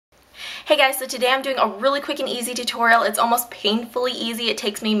Hey guys, so today I'm doing a really quick and easy tutorial. It's almost painfully easy. It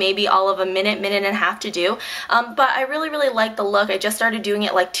takes me maybe all of a minute and a half to do. But I really like the look. I just started doing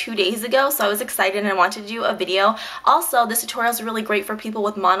it like 2 days ago, so I was excited and I wanted to do a video. Also, this tutorial is really great for people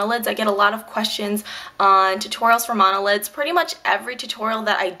with monolids. I get a lot of questions on tutorials for monolids. Pretty much every tutorial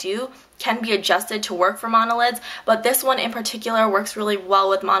that I do can be adjusted to work for monolids, but this one in particular works really well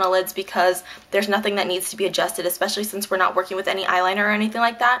with monolids because there's nothing that needs to be adjusted, especially since we're not working with any eyeliner or anything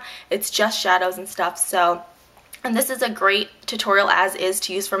like that. It's just shadows and stuff. So, and this is a great tutorial as is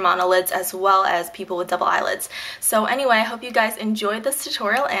to use for monolids as well as people with double eyelids. So anyway, I hope you guys enjoyed this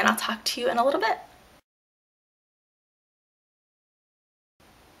tutorial and I'll talk to you in a little bit.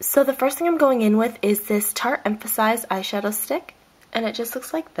 So the first thing I'm going in with is this Tate Emphaseyes Eyeshadow Stick, and it just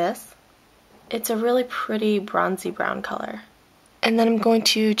looks like this. It's a really pretty bronzy brown color. And then I'm going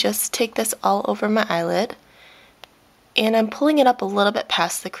to just take this all over my eyelid, and I'm pulling it up a little bit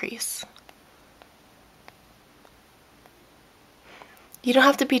past the crease. You don't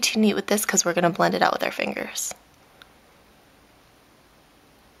have to be too neat with this because we're going to blend it out with our fingers.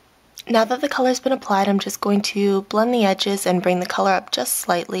 Now that the color's been applied, I'm just going to blend the edges and bring the color up just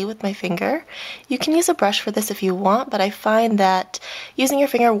slightly with my finger. You can use a brush for this if you want, but I find that using your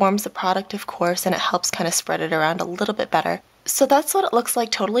finger warms the product, of course, and it helps kind of spread it around a little bit better. So that's what it looks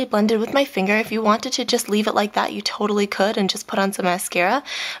like totally blended with my finger. If you wanted to just leave it like that, you totally could and just put on some mascara,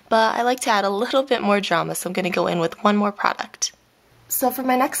 but I like to add a little bit more drama, so I'm going to go in with one more product. So for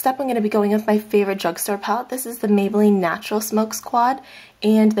my next step, I'm going to be going with my favorite drugstore palette. This is the Maybelline Natural Smoke Squad,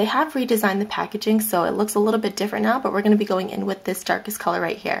 and they have redesigned the packaging, so it looks a little bit different now, but we're going to be going in with this darkest color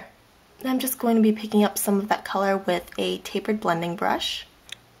right here. And I'm just going to be picking up some of that color with a tapered blending brush.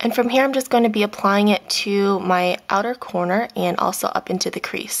 And from here, I'm just going to be applying it to my outer corner and also up into the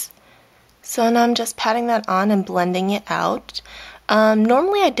crease. So now I'm just patting that on and blending it out.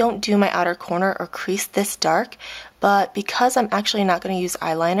 Normally I don't do my outer corner or crease this dark, but because I'm actually not going to use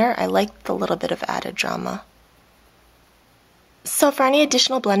eyeliner, I like the little bit of added drama. So for any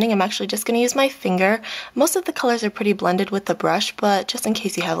additional blending, I'm actually just going to use my finger. Most of the colors are pretty blended with the brush, but just in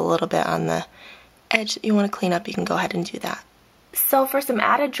case you have a little bit on the edge that you want to clean up, you can go ahead and do that. So for some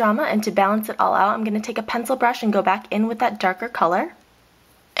added drama and to balance it all out, I'm going to take a pencil brush and go back in with that darker color.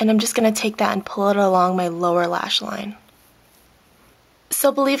 And I'm just going to take that and pull it along my lower lash line.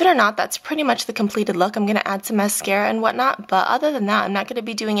 So believe it or not, that's pretty much the completed look. I'm going to add some mascara and whatnot, but other than that, I'm not going to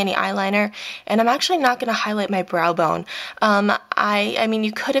be doing any eyeliner, and I'm actually not going to highlight my brow bone. I mean,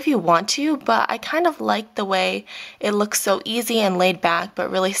 you could if you want to, but I kind of like the way it looks so easy and laid back,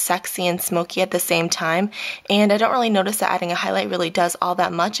 but really sexy and smoky at the same time, and I don't really notice that adding a highlight really does all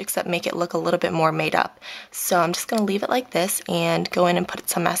that much except make it look a little bit more made up. So I'm just going to leave it like this and go in and put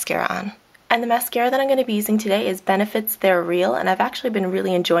some mascara on. And the mascara that I'm going to be using today is Benefit's Theyre Real, and I've actually been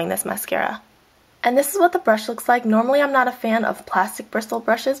really enjoying this mascara. And this is what the brush looks like. Normally I'm not a fan of plastic bristle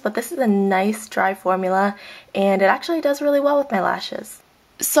brushes, but this is a nice dry formula, and it actually does really well with my lashes.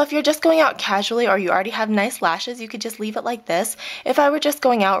 So if you're just going out casually or you already have nice lashes, you could just leave it like this. If I were just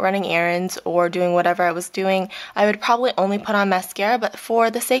going out running errands or doing whatever I was doing, I would probably only put on mascara, but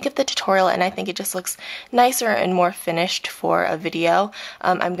for the sake of the tutorial, and I think it just looks nicer and more finished for a video,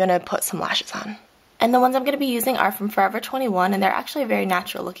 I'm going to put some lashes on. And the ones I'm going to be using are from Forever 21, and they're actually very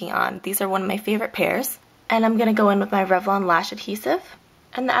natural looking on. These are one of my favorite pairs. And I'm going to go in with my Revlon Lash Adhesive,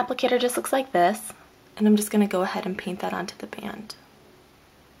 and the applicator just looks like this, and I'm just going to go ahead and paint that onto the band.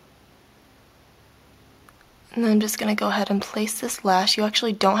 And then I'm just going to go ahead and place this lash. You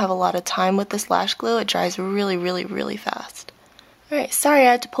actually don't have a lot of time with this lash glue. It dries really fast. Alright, sorry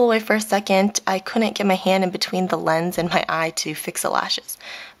I had to pull away for a second. I couldn't get my hand in between the lens and my eye to fix the lashes.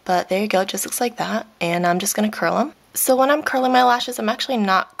 But there you go, it just looks like that. And I'm just going to curl them. So when I'm curling my lashes, I'm actually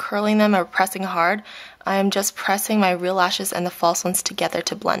not curling them or pressing hard. I'm just pressing my real lashes and the false ones together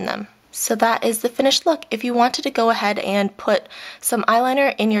to blend them. So that is the finished look. If you wanted to go ahead and put some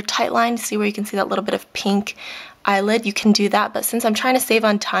eyeliner in your tight line, see where you can see that little bit of pink eyelid, you can do that, but since I'm trying to save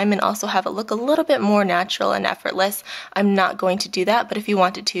on time and also have it look a little bit more natural and effortless, I'm not going to do that, but if you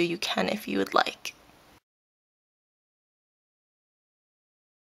wanted to, you can if you would like.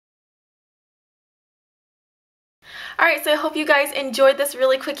 Alright, so I hope you guys enjoyed this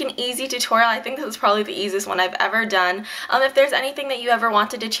really quick and easy tutorial. I think this is probably the easiest one I've ever done. If there's anything that you ever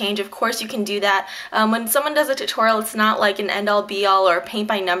wanted to change, of course you can do that. When someone does a tutorial, it's not like an end-all be-all or paint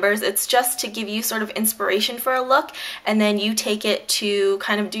by numbers. It's just to give you sort of inspiration for a look, and then you take it to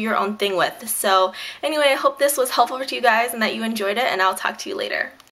kind of do your own thing with. So anyway, I hope this was helpful to you guys and that you enjoyed it, and I'll talk to you later.